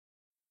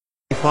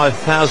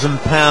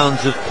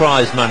£25,000 of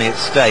prize money at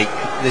stake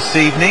this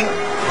evening.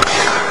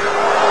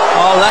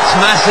 Oh, that's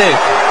massive.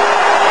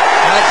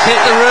 That's hit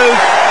the roof.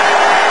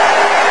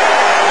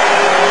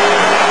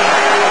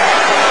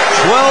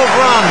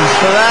 12 runs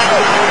for that.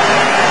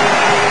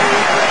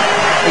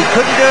 He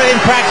couldn't do it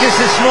in practice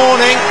this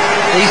morning.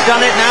 He's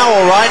done it now,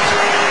 all right.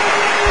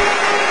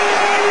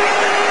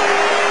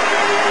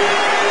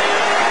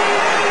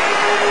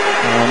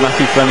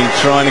 Matthew Fleming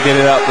trying to get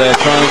it up there,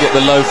 trying to get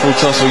the low full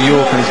toss of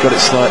York, and he's got it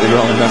slightly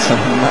wrong, and that's a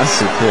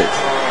massive hit.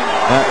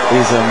 That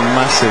is a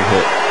massive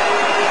hit.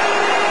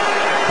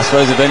 I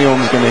suppose if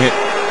anyone's going to hit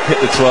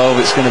the 12,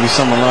 it's going to be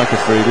someone like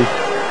Afridi.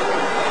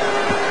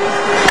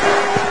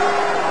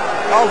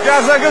 Oh,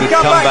 Gazza, good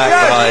comeback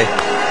by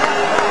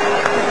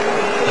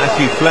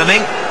Matthew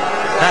Fleming.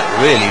 That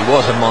really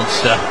was a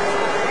monster.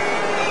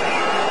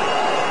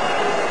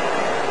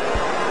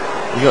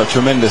 He got a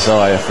tremendous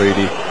eye,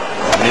 Afridi.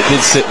 And it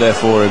did sit there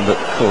for him, but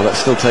that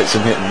still takes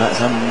some hitting. That's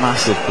a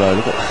massive blow.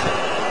 Look at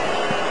that.